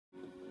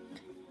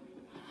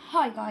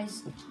Hi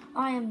guys,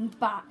 I am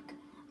back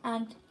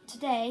and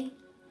today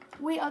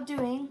we are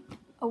doing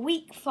a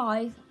week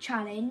 5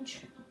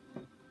 challenge.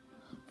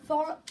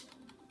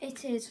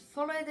 It is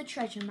follow the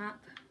treasure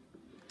map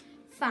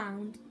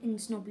found in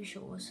Snobby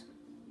Shores.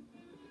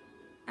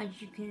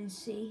 As you can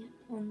see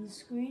on the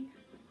screen,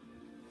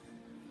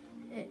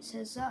 it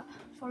says that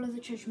follow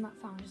the treasure map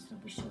found in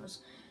Snobby Shores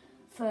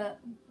for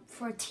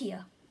a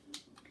tier.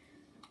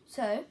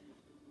 So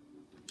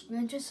we're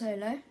into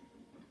solo,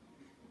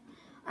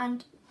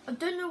 and I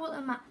don't know what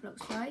the map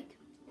looks like,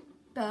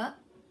 but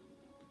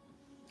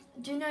I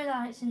do know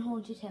that it's in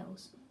Haunted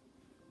Hills,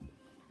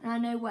 and I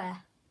know where,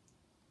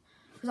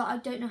 because I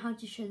don't know how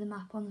to show the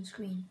map on the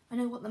screen. I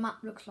know what the map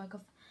looks like.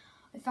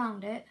 I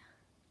found it,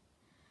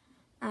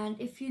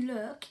 and if you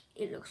look,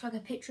 it looks like a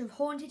picture of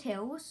Haunted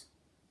Hills,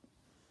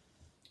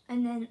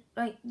 and then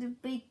like the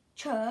big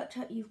church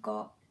that you've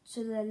got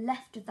to the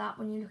left of that,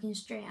 when you're looking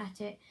straight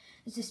at it,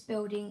 is this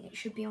building. It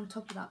should be on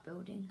top of that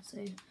building.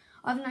 So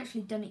I haven't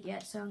actually done it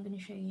yet, so I'm going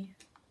to show you.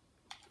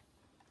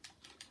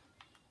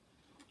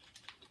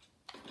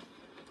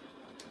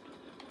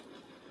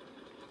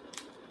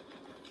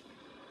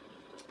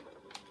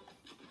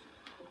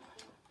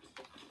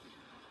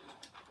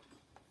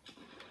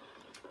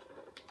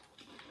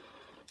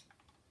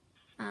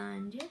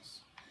 And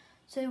yes,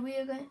 so we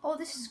are going. Oh,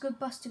 this is a good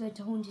bus to go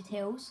to Haunted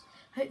Hills.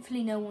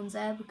 Hopefully no one's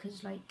there,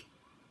 because like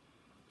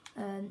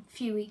a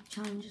few week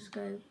challenges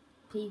ago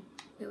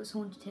it was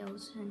Haunted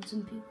Hills and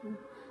some people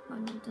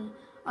might not have done it.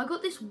 I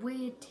got this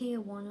weird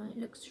tier one and it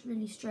looks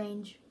really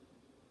strange.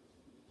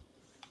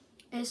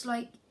 It's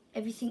like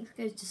everything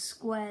goes to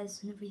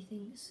squares and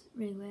everything. It's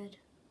really weird.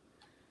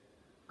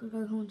 Gotta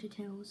go Haunted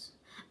Hills.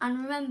 And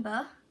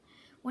remember,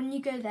 when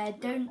you go there,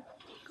 don't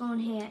go on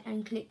here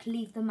and click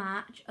leave the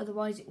match,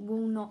 otherwise it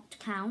will not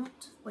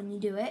count when you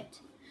do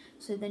it.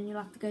 So then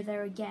you'll have to go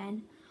there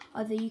again.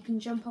 Either you can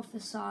jump off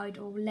the side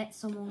or let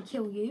someone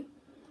kill you.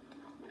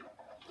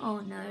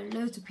 Oh no,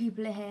 loads of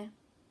people are here.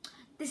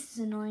 This is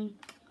annoying.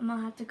 I might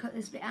have to cut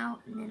this bit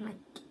out and then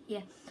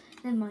yeah,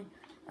 never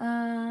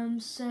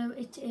mind. So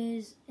it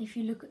is, if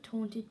you look at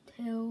Haunted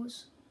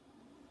Hills,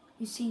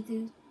 you see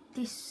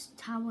this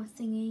tower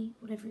thingy,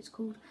 whatever it's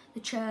called, the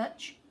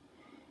church.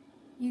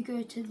 You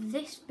go to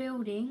this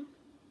building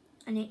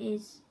and it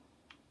is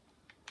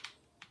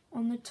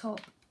on the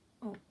top.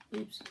 Oh,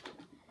 oops.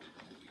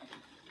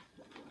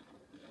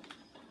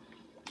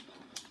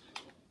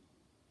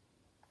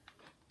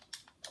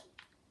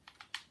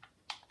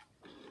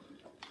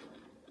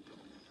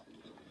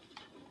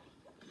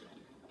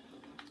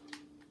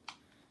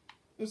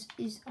 This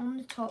is on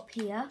the top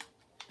here.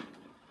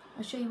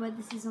 I'll show you where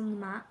this is on the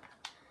map.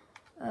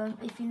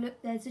 If you look,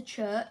 there's a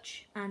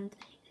church, and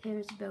here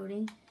is a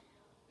building.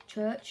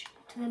 Church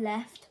to the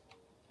left.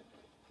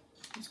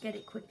 Let's get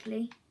it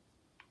quickly.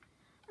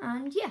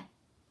 And yeah,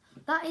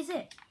 that is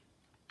it.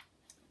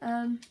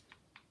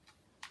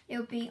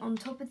 It'll be on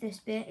top of this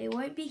bit. It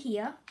won't be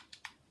here.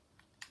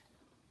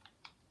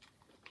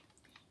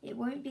 It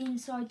won't be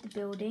inside the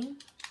building.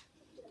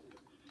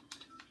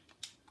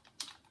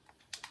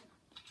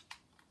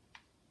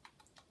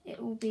 It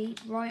will be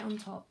right on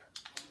top.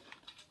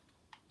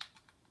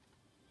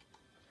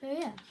 So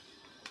yeah.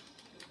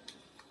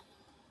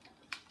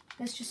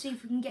 Let's just see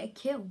if we can get a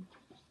kill.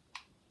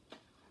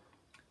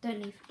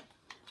 Don't leave.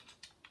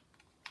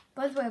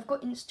 By the way, I've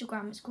got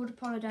Instagram. It's called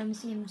Apollo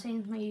Museum,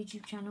 same as my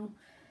YouTube channel,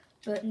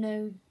 but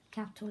no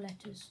capital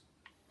letters.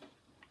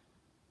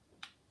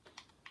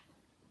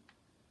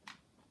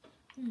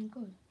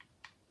 Good.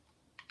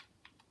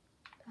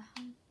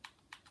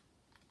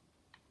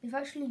 They've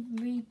actually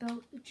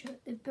rebuilt the church.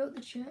 They've built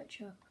the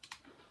church up.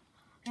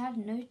 I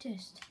hadn't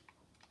noticed.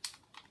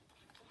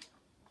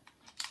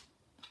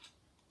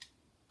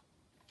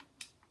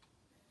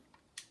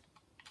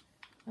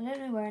 I don't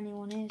know where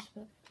anyone is,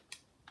 but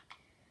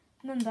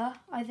remember,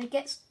 either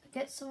get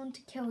someone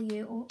to kill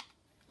you, or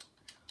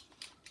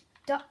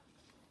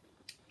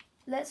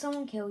let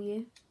someone kill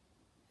you,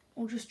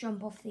 or just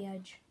jump off the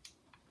edge.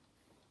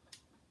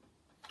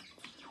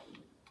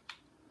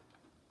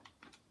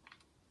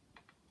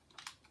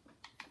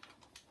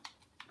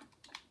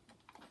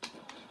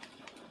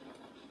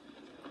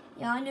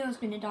 Yeah, I knew I was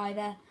going to die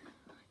there.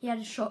 He had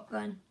a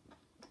shotgun.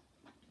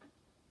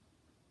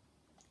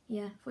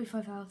 Yeah,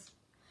 45 health.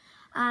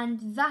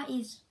 And that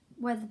is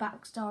where the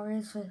back star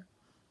is for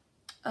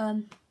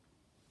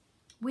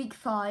week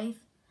 5.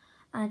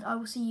 And I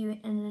will see you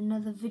in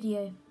another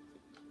video.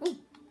 Oh,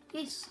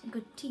 yes, a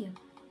good tier.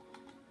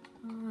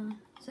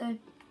 So,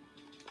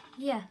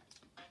 yeah.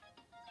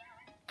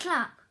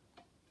 Clap.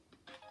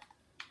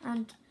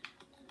 And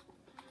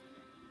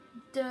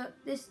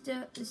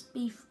this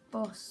beef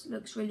boss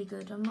looks really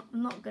good. I'm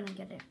not gonna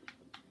get it,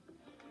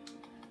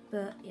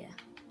 but yeah.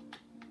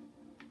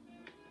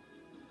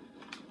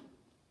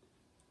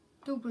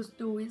 2 +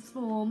 2 is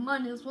 4.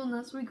 -1.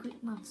 That's really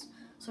quick maths.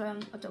 Sorry,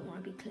 I don't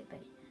want to be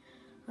clickbait.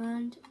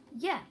 And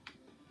yeah,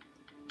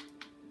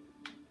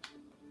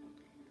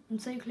 I'm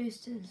so close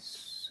to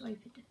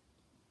swipe it.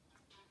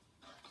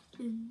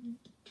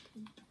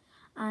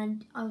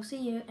 and I'll see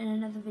you in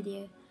another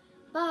video.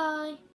 Bye!